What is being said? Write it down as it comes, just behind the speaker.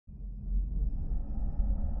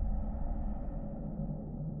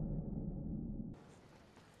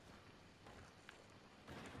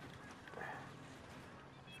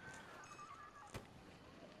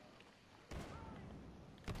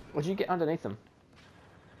Would you get underneath them?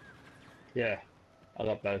 Yeah, I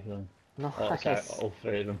got both of them. Oh, sorry, Nice. all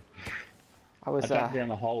three of them. I I was, jumped down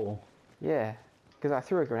the hole. yeah, because I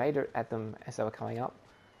threw a grenade at them as they were coming up,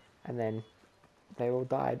 and then they all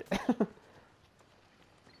died.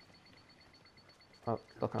 Oh,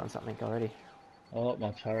 looking on something already. Oh,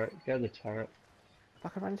 my turret. Go to the turret.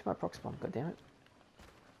 Fuck, I ran into my prox bomb, god damn it.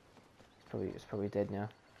 It's probably dead now.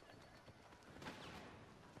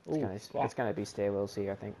 Oh, It's fuck. gonna be stairwells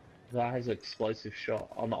here, I think. That has an explosive shot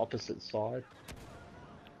on the opposite side.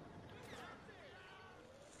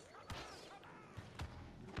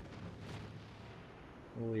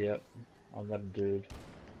 Oh, yep. I've got a dude.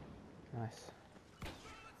 Nice.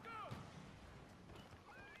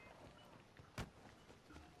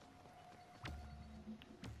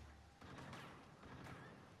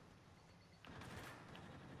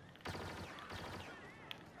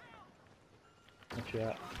 Watch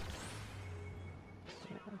out.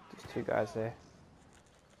 There's two guys there.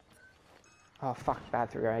 Oh fuck,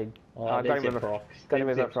 bad grenade. Oh, Oh, I got there's him your with a procs. got him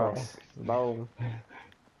There's with a your prox. procs. Boom. The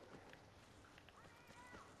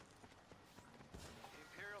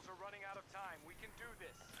Imperials are running out of time. We can do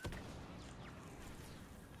this.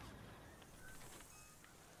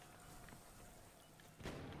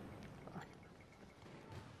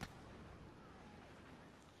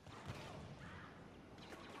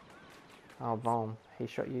 Oh, boom. He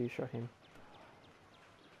shot you, you shot him.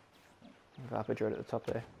 Vapor droid at the top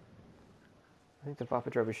there. I think the Vapor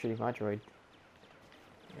droid was shooting my droid.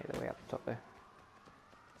 Yeah, the way up the top there.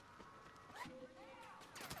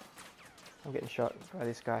 I'm getting shot by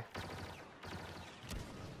this guy.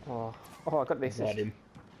 Oh, I got this. Got him.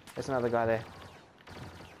 There's another guy there.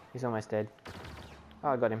 He's almost dead. Oh,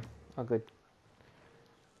 I got him. Oh, good.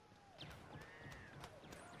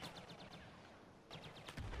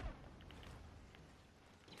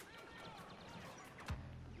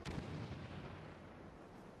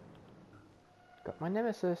 Got my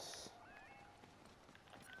nemesis.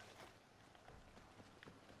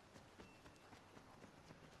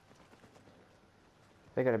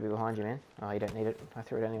 They gotta be behind you, man. Oh, you don't need it. I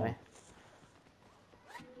threw it anyway.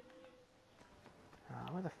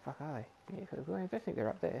 Oh, where the fuck are they? Yeah, I don't think they're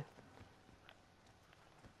up there.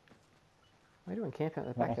 Why are you doing camping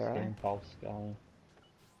at the back there, are they? Pulse going.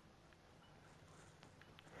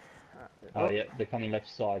 Oh, Oh, yeah, they're coming left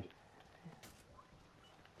side.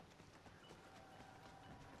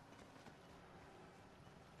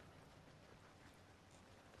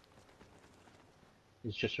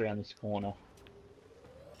 He's just around this corner.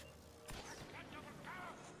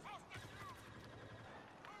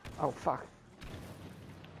 oh fuck.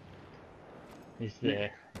 He's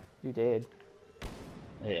there. You dead.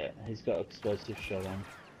 Yeah, he's got explosive shot on.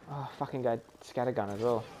 Oh, fucking guy scattergun as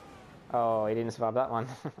well. Oh, he didn't survive that one.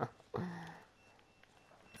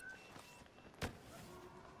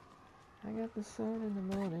 I got the sun in the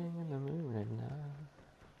morning and the moon at night.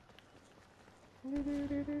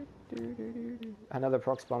 Another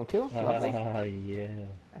prox bomb kill. Lovely. Ah, yeah.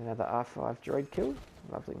 Another R5 droid kill.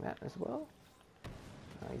 Lovely that as well.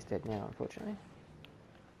 Oh, he's dead now, unfortunately.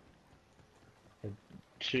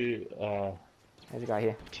 Two, There's a guy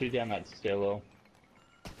here. two down that stairwell.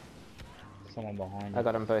 Someone behind I you.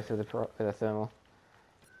 got them both with a thermal.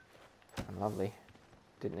 Fucking lovely.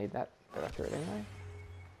 Didn't need that, but I threw it anyway.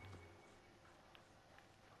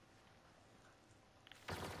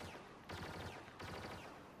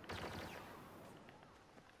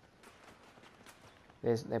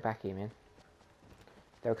 They're back here, man.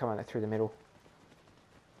 They were coming through the middle.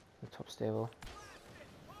 The top stairwell.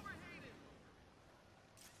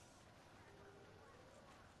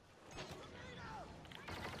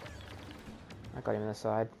 I got him on the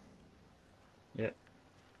side. Yep.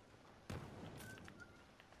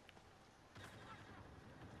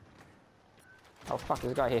 Oh fuck,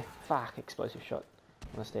 there's a guy here. Fuck, explosive shot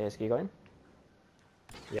on the stairs. You got him?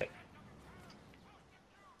 Yep.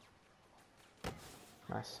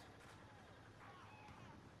 Nice.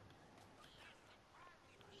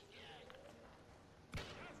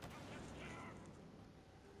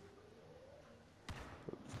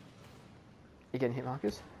 You getting hit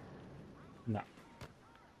markers? No.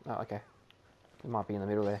 Oh, okay. It might be in the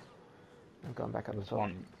middle there. I'm going back up the This top.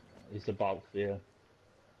 one is above there.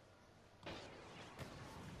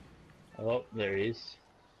 Oh, there he is.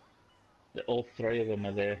 All three of them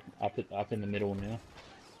are there, up in the middle now.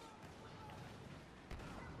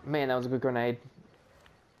 Man, that was a good grenade.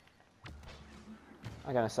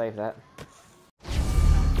 I'm gonna save that.